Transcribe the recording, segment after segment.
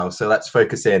So let's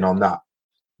focus in on that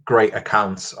great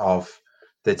account of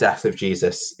the death of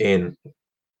Jesus in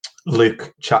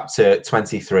Luke chapter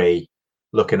 23,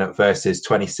 looking at verses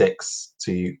 26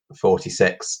 to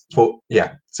 46. So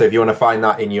if you want to find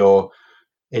that in your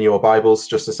Bibles,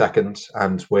 just a second,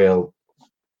 and we'll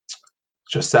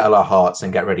just settle our hearts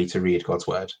and get ready to read God's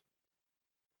word.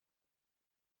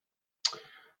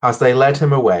 As they led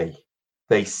him away,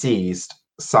 they seized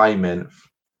Simon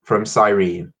from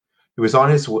Cyrene, who was on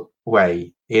his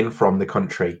way in from the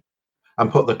country,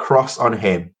 and put the cross on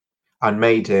him and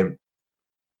made him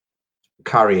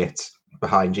carry it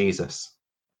behind Jesus.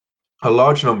 A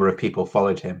large number of people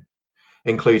followed him,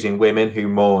 including women who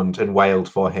mourned and wailed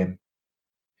for him.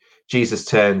 Jesus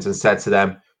turned and said to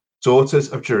them,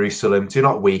 "Daughters of Jerusalem, do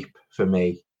not weep for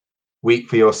me. Weep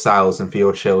for yourselves and for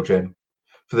your children.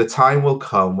 For the time will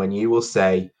come when you will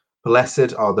say,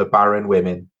 'Blessed are the barren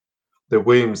women, the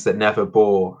wombs that never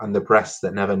bore, and the breasts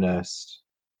that never nursed.'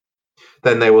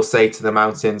 Then they will say to the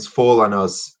mountains, 'Fall on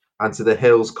us,' and to the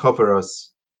hills, 'Cover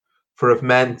us.' For if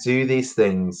men do these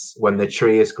things when the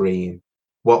tree is green,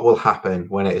 what will happen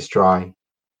when it is dry?"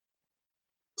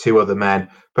 2 other men,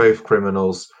 both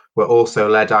criminals, were also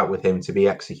led out with him to be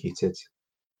executed.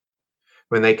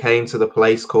 When they came to the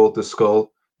place called the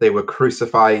Skull, they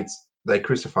crucified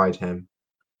him,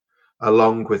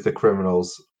 along with the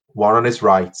criminals, one on his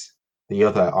right, the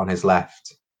other on his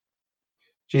left.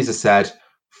 Jesus said,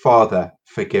 "Father,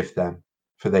 forgive them,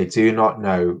 for they do not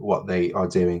know what they are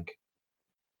doing."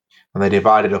 And they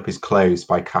divided up his clothes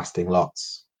by casting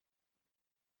lots.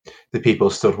 The people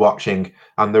stood watching,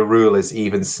 and the rulers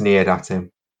even sneered at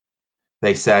him.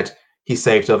 They said, "He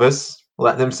saved others,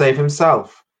 let them save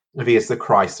himself, if he is the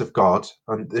Christ of God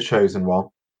and the chosen one."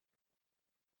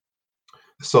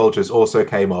 The soldiers also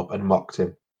came up and mocked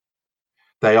him.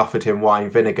 They offered him wine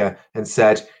vinegar and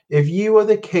said, "If you are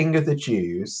the king of the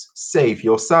Jews, save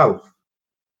yourself."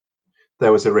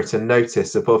 There was a written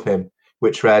notice above him,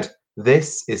 which read,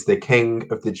 "This is the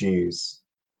King of the Jews."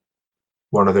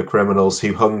 One of the criminals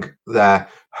who hung there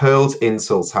hurled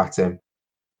insults at him.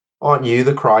 "Aren't you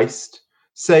the Christ?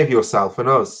 Save yourself and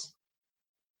us."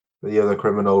 The other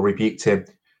criminal rebuked him.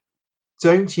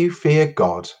 "Don't you fear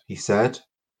God," he said,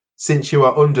 "since you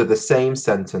are under the same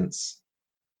sentence.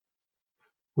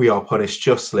 We are punished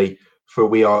justly, for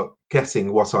we are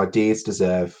getting what our deeds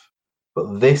deserve.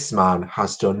 But this man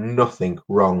has done nothing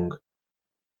wrong."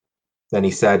 Then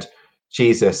he said,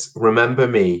 "Jesus, remember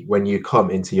me when you come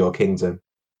into your kingdom."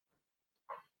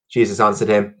 Jesus answered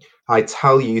him, "I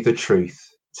tell you the truth.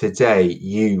 Today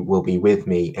you will be with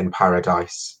me in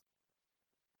paradise."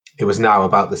 It was now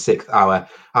about the 6th hour,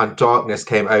 and darkness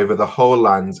came over the whole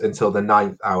land until the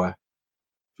 9th hour.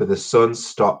 For the sun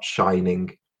stopped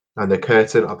shining, and the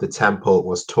curtain of the temple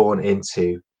was torn in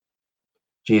two.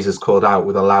 Jesus called out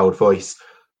with a loud voice,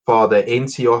 "Father,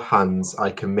 into your hands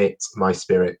I commit my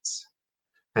spirit."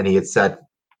 And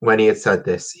when he had said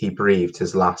this, he breathed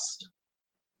his last.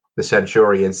 The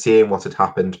centurion, seeing what had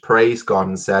happened, praised God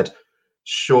and said,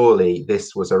 "Surely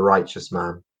this was a righteous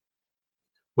man."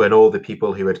 When all the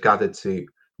people who had gathered to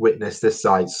witness this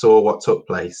sight saw what took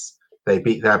place, they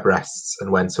beat their breasts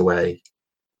and went away.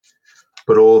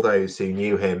 But all those who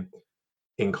knew him,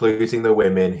 including the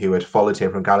women who had followed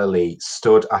him from Galilee,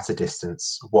 stood at a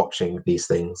distance, watching these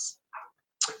things.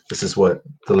 This is what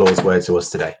the Lord's word to us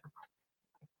today.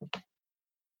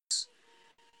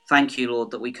 Thank you,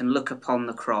 Lord, that we can look upon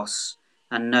the cross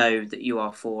and know that you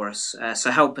are for us. So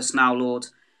help us now, Lord.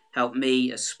 Help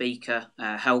me as speaker.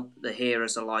 Help the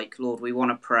hearers alike. Lord, we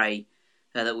want to pray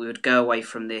that we would go away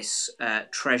from this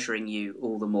treasuring you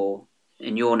all the more.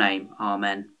 In your name,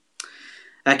 amen.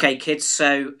 Okay, kids,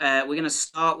 so we're going to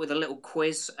start with a little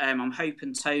quiz. I'm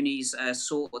hoping Tony's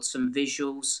sorted some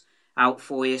visuals out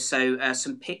for you. So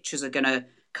some pictures are going to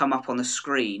come up on the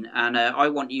screen, and I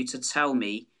want you to tell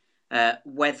me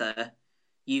whether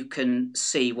you can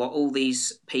see what all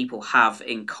these people have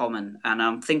in common. And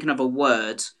I'm thinking of a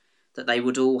word that they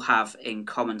would all have in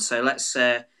common. So let's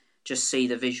just see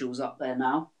the visuals up there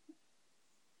now.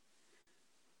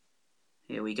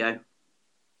 Here we go.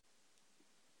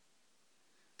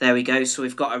 There we go. So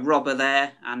we've got a robber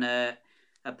there and a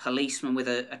policeman with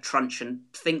a truncheon.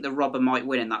 I think the robber might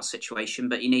win in that situation,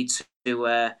 but you need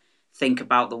to think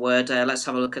about the word. Let's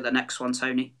have a look at the next one,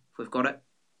 Tony, if we've got it.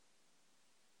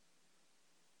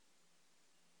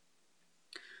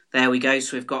 There we go.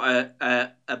 So we've got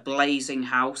a blazing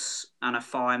house and a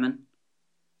fireman.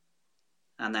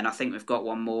 And then I think we've got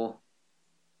one more.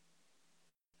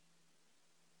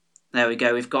 There we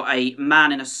go. We've got a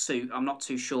man in a suit. I'm not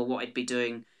too sure what he'd be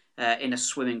doing in a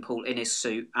swimming pool in his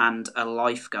suit, and a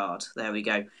lifeguard. There we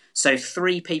go. So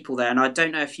 3 people there, and I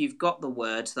don't know if you've got the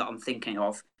word that I'm thinking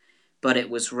of, but it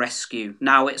was rescue.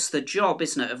 Now, it's the job,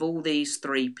 isn't it, of all these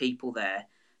 3 people there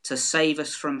to save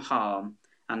us from harm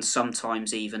and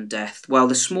sometimes even death. Well,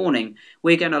 this morning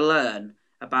we're going to learn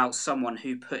about someone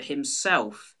who put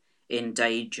himself in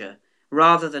danger.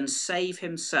 Rather than save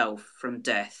himself from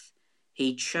death,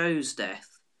 he chose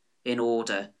death in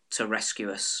order to rescue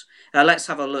us. Let's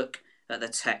have a look at the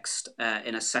text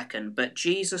in a second. But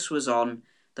Jesus was on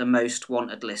the most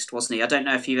wanted list, wasn't he? I don't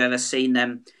know if you've ever seen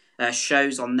them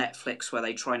shows on Netflix where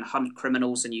they try and hunt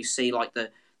criminals and you see like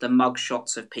the mug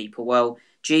shots of people. Well,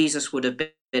 Jesus would have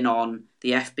been on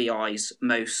the FBI's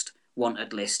most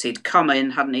wanted list. He'd come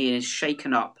in, hadn't he, and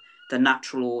shaken up the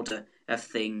natural order of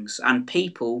things, and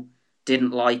people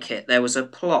didn't like it. There was a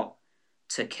plot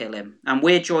to kill him, and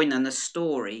we're joining the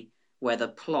story where the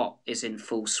plot is in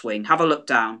full swing. Have a look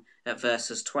down at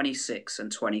verses 26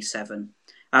 and 27.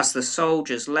 As the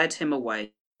soldiers led him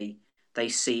away, they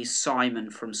seized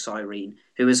Simon from Cyrene,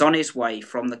 who was on his way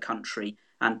from the country,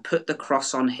 and put the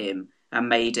cross on him and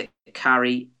made him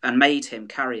carry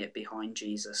it behind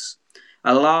Jesus.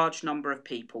 A large number of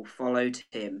people followed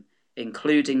him,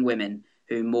 including women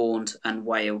who mourned and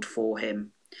wailed for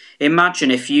him.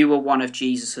 Imagine if you were one of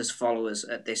Jesus' followers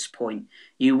at this point.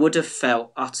 You would have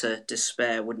felt utter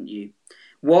despair, wouldn't you?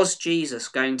 Was Jesus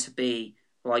going to be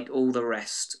like all the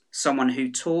rest, someone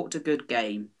who talked a good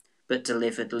game but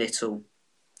delivered little?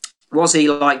 Was he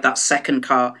like that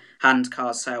second-hand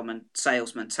car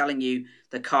salesman telling you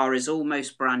the car is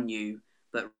almost brand new,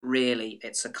 but really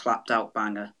it's a clapped-out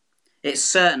banger? It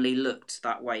certainly looked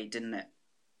that way, didn't it?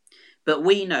 But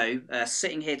we know,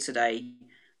 sitting here today,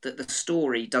 that the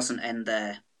story doesn't end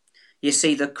there. You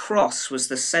see, the cross was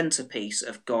the centerpiece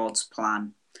of God's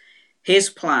plan.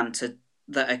 His plan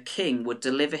that a king would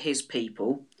deliver his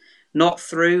people, not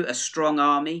through a strong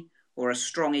army or a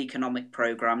strong economic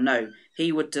program. No,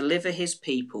 he would deliver his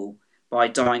people by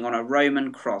dying on a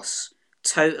Roman cross,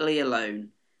 totally alone,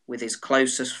 with his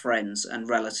closest friends and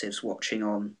relatives watching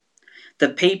on. The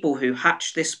people who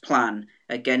hatched this plan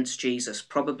against Jesus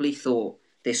probably thought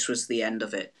this was the end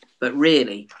of it, but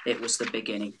really it was the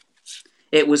beginning.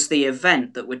 It was the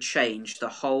event that would change the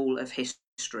whole of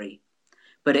history,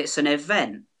 but it's an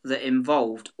event that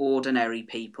involved ordinary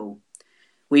people.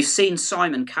 We've seen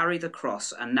Simon carry the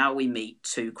cross, and now we meet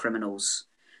 2 criminals.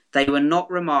 They were not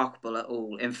remarkable at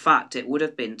all. In fact, it would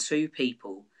have been 2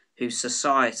 people whose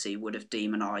society would have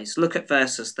demonized. Look at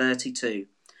verses 32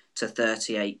 to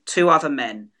 38. 2 other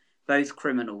men, both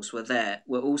criminals,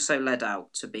 were also led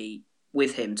out to be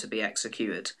with him to be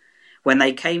executed. When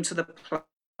they came to the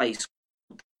place,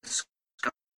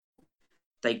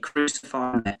 they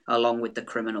crucified him along with the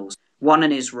criminals, one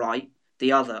on his right,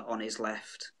 the other on his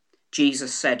left.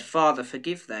 Jesus said, "Father,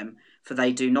 forgive them, for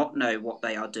they do not know what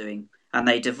they are doing." And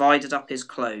they divided up his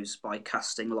clothes by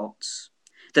casting lots.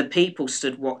 The people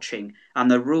stood watching, and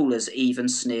the rulers even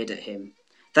sneered at him.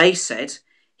 They said,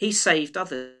 "He saved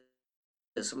others.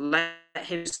 Let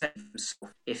him save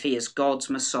himself, if he is God's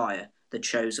Messiah, the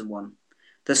chosen one."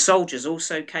 The soldiers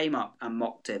also came up and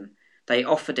mocked him. They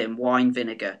offered him wine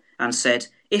vinegar and said,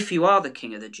 "If you are the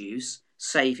king of the Jews,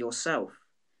 save yourself."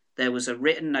 There was a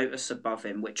written notice above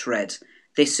him which read,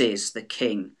 "This is the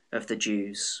King of the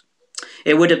Jews."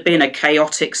 It would have been a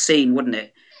chaotic scene, wouldn't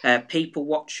it? People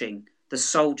watching, the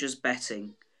soldiers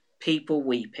betting, people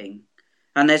weeping.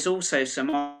 And there's also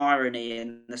some irony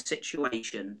in the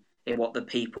situation in what the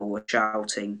people were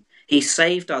shouting. He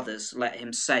saved others, let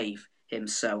him save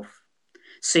himself.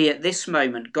 See, at this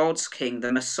moment, God's King,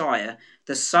 the Messiah,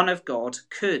 the Son of God,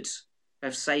 could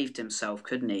have saved himself,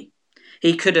 couldn't he?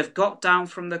 He could have got down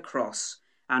from the cross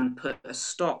and put a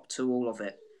stop to all of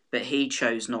it, but he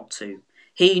chose not to.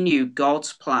 He knew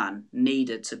God's plan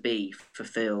needed to be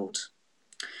fulfilled.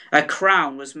 A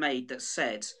crown was made that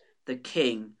said, "The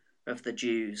King of the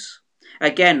Jews."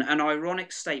 Again, an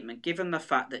ironic statement given the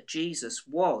fact that Jesus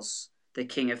was the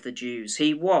King of the Jews.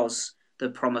 He was the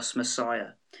promised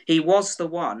Messiah. He was the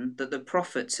one that the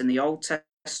prophets in the Old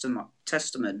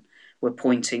Testament were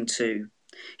pointing to.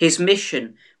 His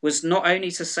mission was not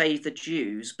only to save the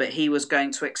Jews, but he was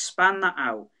going to expand that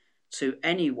out to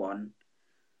anyone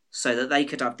so that they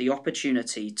could have the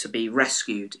opportunity to be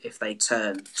rescued if they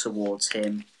turned towards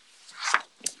him.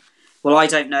 Well, I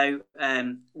don't know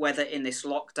whether in this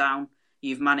lockdown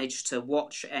you've managed to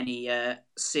watch any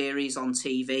series on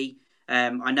TV.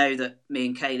 I know that me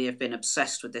and Kaylee have been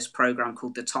obsessed with this programme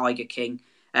called The Tiger King.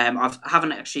 I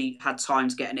haven't actually had time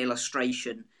to get an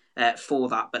illustration for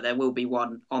that, but there will be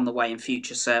one on the way in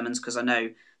future sermons because I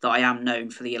know that I am known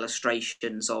for the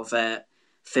illustrations of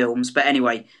films. But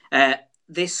anyway,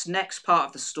 this next part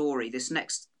of the story, this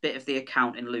next bit of the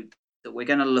account in Luke that we're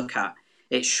going to look at,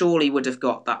 it surely would have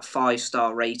got that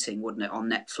 5-star rating, wouldn't it, on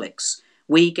Netflix?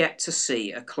 We get to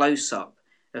see a close-up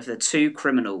of the two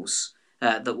criminals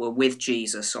that were with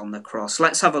Jesus on the cross.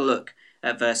 Let's have a look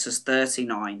at verses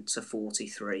 39 to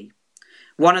 43.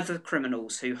 One of the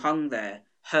criminals who hung there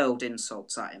hurled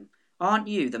insults at him. "Aren't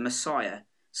you the Messiah?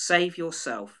 Save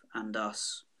yourself and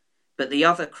us." But the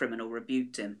other criminal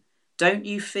rebuked him. "Don't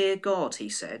you fear God," he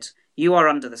said. "You are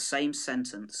under the same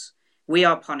sentence. We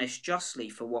are punished justly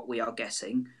for what we are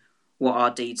getting, what our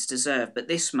deeds deserve, but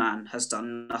this man has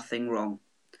done nothing wrong."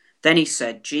 Then he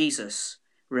said, "Jesus,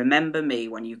 remember me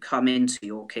when you come into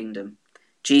your kingdom."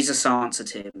 Jesus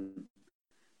answered him,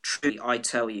 "Truly I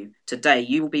tell you, today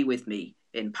you will be with me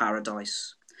in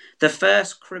paradise." The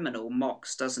first criminal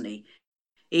mocks, doesn't he?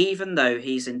 Even though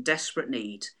he's in desperate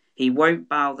need, he won't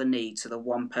bow the knee to the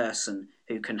one person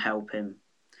who can help him.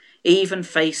 Even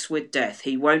faced with death,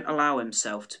 he won't allow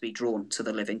himself to be drawn to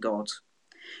the living God.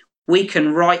 We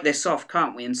can write this off,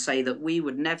 can't we, and say that we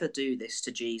would never do this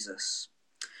to Jesus.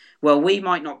 Well, we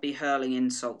might not be hurling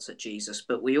insults at Jesus,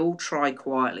 but we all try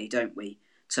quietly, don't we,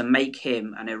 to make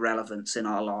him an irrelevance in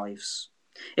our lives.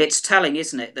 It's telling,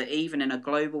 isn't it, that even in a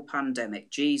global pandemic,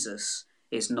 Jesus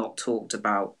is not talked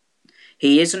about.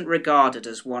 He isn't regarded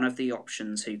as one of the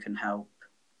options who can help.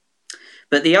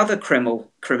 But the other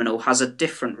criminal has a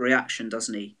different reaction,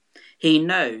 doesn't he? He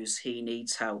knows he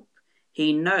needs help.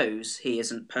 He knows he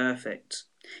isn't perfect.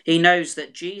 He knows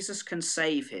that Jesus can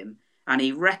save him, and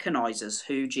he recognises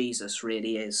who Jesus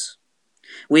really is.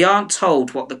 We aren't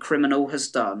told what the criminal has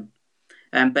done,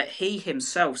 but he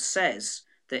himself says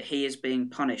that he is being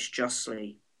punished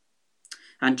justly.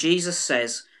 And Jesus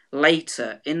says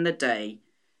later in the day,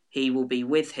 he will be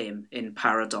with him in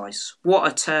paradise.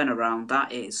 What a turnaround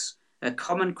that is. A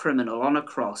common criminal on a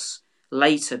cross,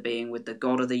 later being with the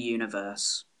God of the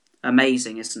universe.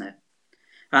 Amazing, isn't it?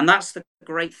 And that's the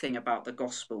great thing about the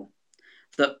gospel,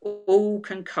 that all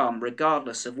can come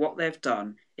regardless of what they've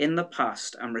done in the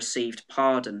past and received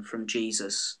pardon from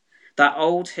Jesus. That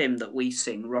old hymn that we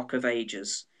sing, Rock of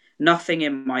Ages, "Nothing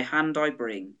in my hand I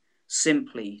bring,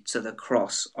 simply to the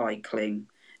cross I cling.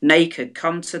 Naked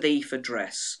come to thee for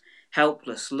dress,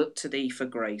 helpless look to thee for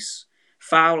grace.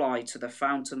 Foul I to the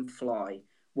fountain fly,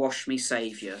 wash me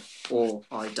Saviour, or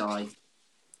I die."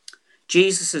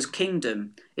 Jesus'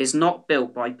 kingdom is not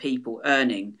built by people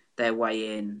earning their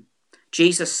way in.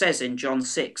 Jesus says in John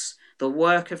 6, the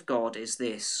work of God is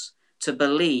this, to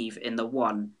believe in the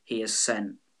one he has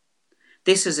sent.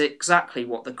 This is exactly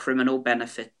what the criminal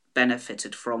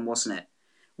benefited from, wasn't it?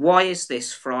 Why is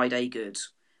this Friday good?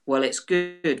 Well, it's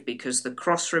good because the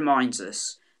cross reminds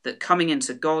us that coming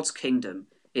into God's kingdom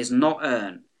is not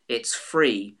earned, it's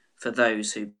free for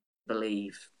those who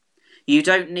believe. You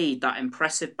don't need that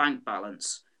impressive bank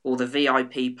balance or the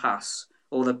VIP pass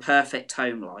or the perfect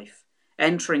home life.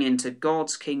 Entering into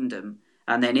God's kingdom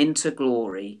and then into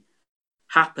glory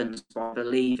happens by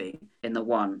believing in the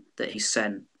one that he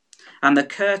sent. And the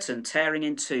curtain tearing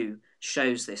in two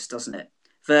shows this, doesn't it?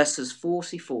 Verses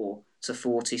 44 to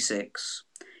 46.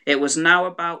 "It was now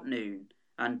about noon,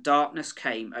 and darkness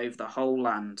came over the whole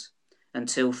land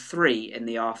until 3 in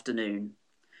the afternoon.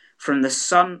 For the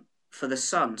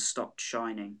sun stopped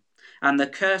shining, and the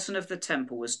curtain of the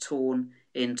temple was torn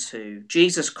in two.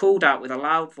 Jesus called out with a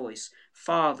loud voice,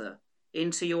 'Father,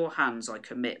 into your hands I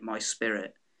commit my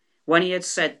spirit.' When he had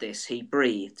said this, he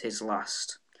breathed his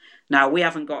last." Now, we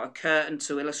haven't got a curtain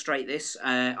to illustrate this.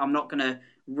 I'm not going to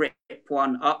rip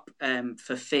one up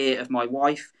for fear of my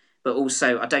wife, but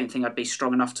also I don't think I'd be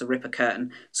strong enough to rip a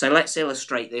curtain. So let's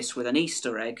illustrate this with an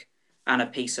Easter egg and a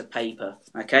piece of paper,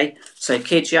 okay? So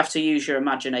kids, you have to use your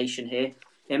imagination here.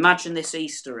 Imagine this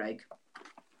Easter egg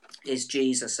is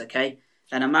Jesus, okay?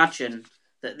 And imagine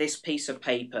that this piece of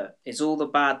paper is all the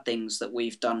bad things that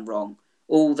we've done wrong,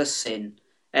 all the sin,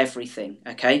 everything,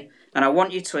 okay? And I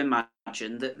want you to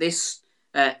imagine that this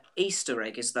Easter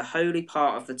egg is the holy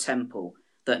part of the temple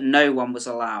that no one was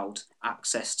allowed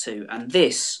access to. And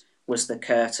this was the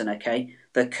curtain, okay?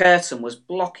 The curtain was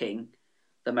blocking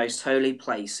the most holy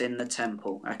place in the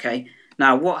temple, okay?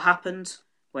 Now, what happened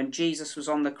when Jesus was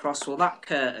on the cross? Well, that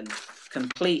curtain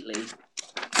completely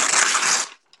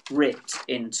ripped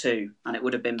in two, and it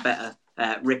would have been better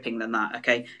ripping than that,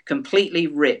 okay? Completely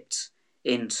ripped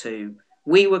in two.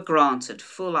 We were granted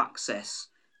full access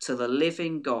to the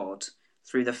living God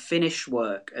through the finished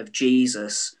work of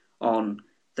Jesus on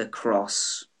the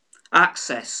cross.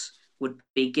 Access would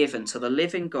be given to the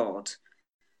living God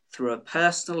through a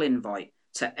personal invite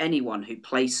to anyone who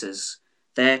places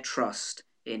their trust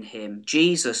in him.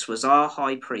 Jesus was our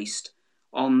high priest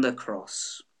on the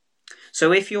cross.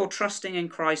 So if you're trusting in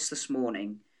Christ this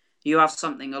morning, you have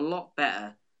something a lot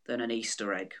better than an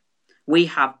Easter egg. We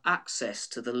have access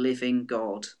to the living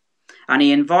God, and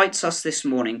he invites us this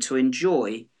morning to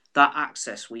enjoy that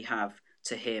access we have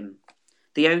to him.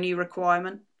 The only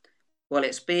requirement? Well,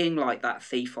 it's being like that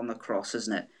thief on the cross,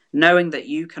 isn't it? Knowing that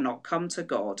you cannot come to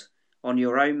God on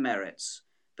your own merits,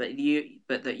 but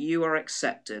that you are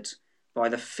accepted by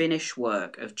the finished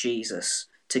work of Jesus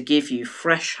to give you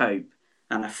fresh hope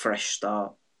and a fresh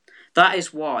start. That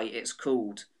is why it's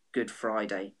called Good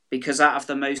Friday, because out of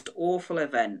the most awful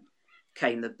event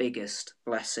came the biggest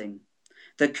blessing.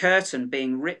 The curtain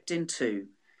being ripped in two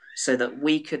so that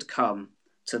we could come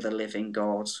to the living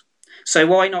God. So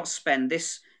why not spend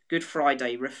this Good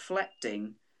Friday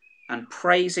reflecting and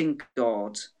praising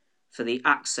God for the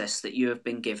access that you have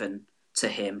been given to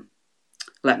him?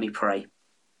 Let me pray.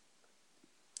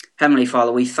 Heavenly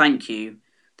Father, we thank you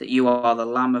that you are the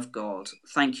Lamb of God.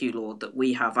 Thank you, Lord, that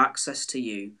we have access to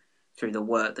you through the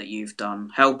work that you've done.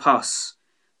 Help us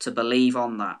to believe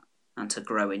on that and to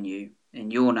grow in you. In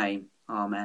your name, amen.